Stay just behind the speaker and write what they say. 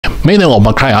Many of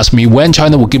my clients ask me when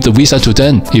China will give the visa to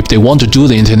them if they want to do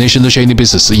the international trading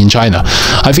business in China.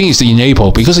 I think it's in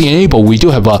April, because in April we do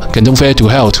have a Canton Fair to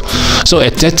hold. So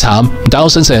at that time,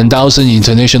 thousands and thousands of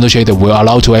international traders will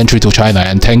allow to enter to China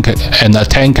and attend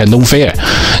Canton Fair.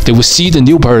 They will see the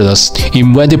new products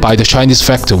invented by the Chinese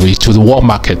factory to the world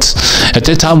market. At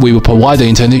that time, we will provide the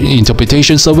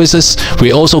interpretation services.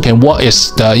 We also can work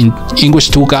as the English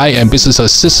tour guide and business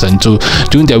assistant to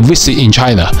doing their visit in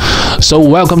China. So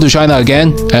welcome to China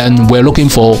again, and we're looking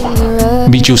for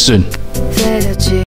meet you soon.